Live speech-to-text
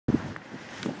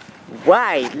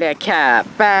Alright, let's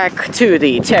back to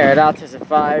the Pterodactyls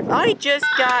 5. I just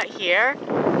got here,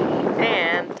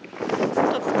 and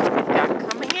look what we've got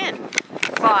coming in.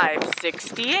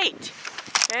 568.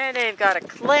 And they've got a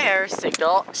clear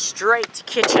signal straight to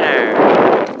Kitchener.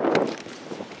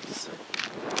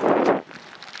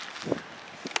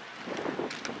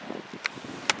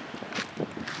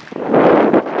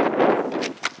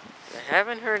 I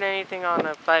haven't heard anything on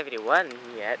the 581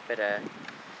 yet, but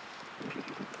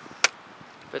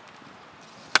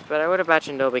I would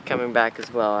imagine they'll be coming back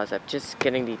as well, as I'm just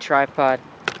getting the tripod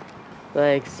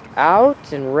legs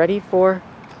out and ready for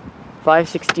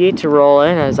 568 to roll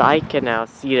in, as I can now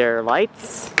see their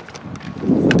lights.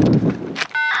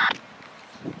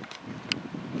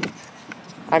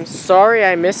 I'm sorry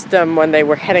I missed them when they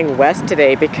were heading west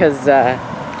today because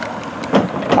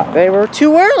they were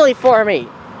too early for me.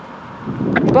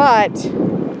 But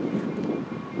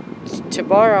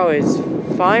tomorrow is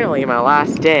finally my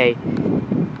last day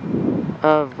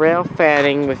of rail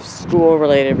fanning with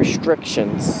school-related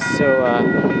restrictions. So,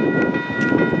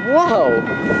 whoa!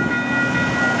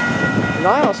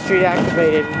 Nile Street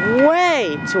activated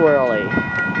way too early.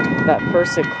 That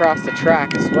person crossed the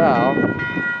track as well.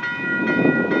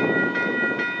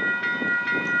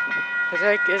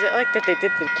 Is it like that they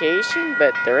did vacation,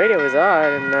 but the radio was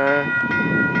on, and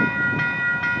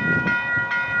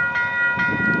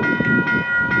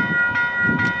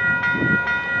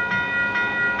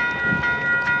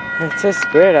it's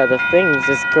just weird how the things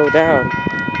just go down.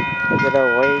 They get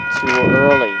way too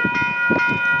early.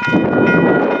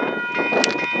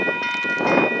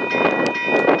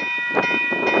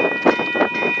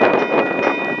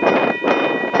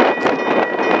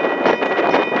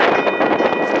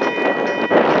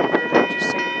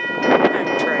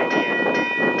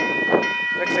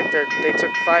 Looks like they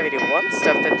took 581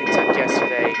 stuff that they took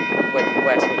yesterday with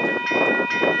Westwood.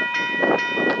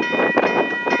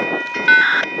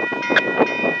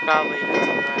 Probably it's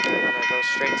gonna go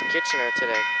straight to Kitchener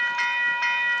today.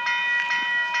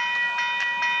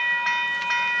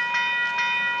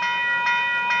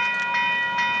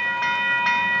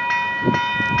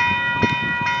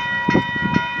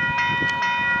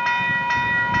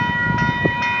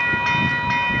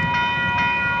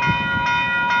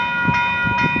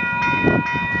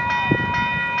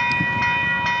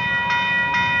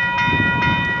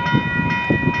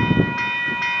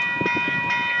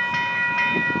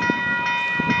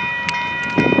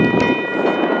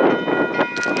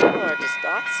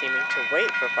 Seeming to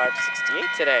wait for 568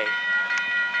 today.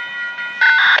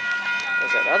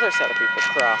 There's another set of people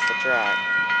cross the track.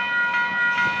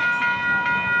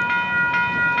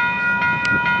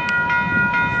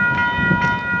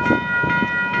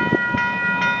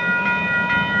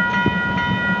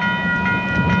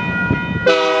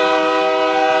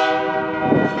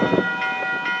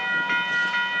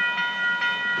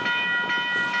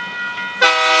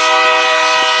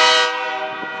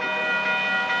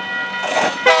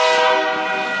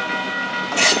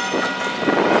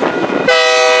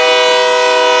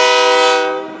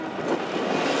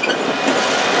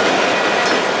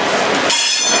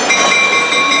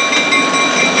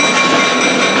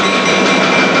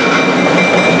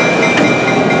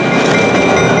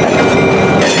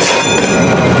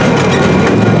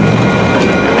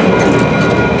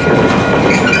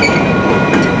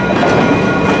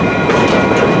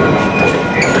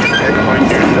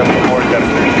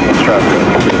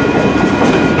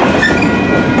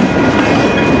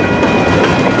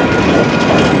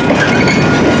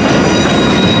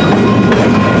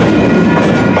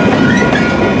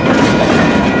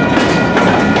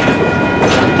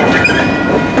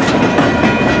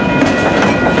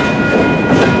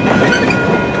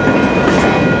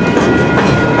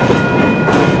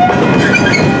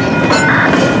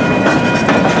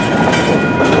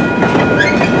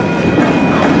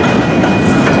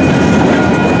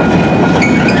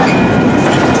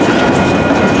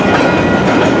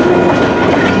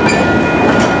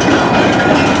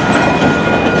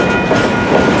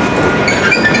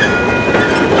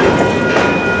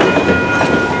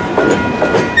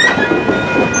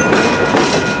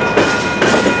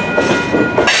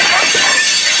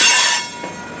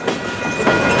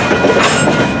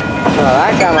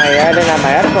 I didn't have my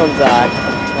headphones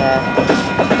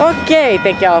on. Okay,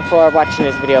 thank y'all for watching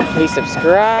this video. Please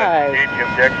subscribe.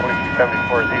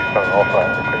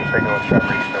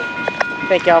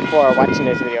 Thank y'all for watching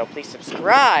this video. Please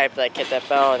subscribe, like, hit that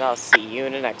bell, and I'll see you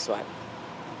in the next one.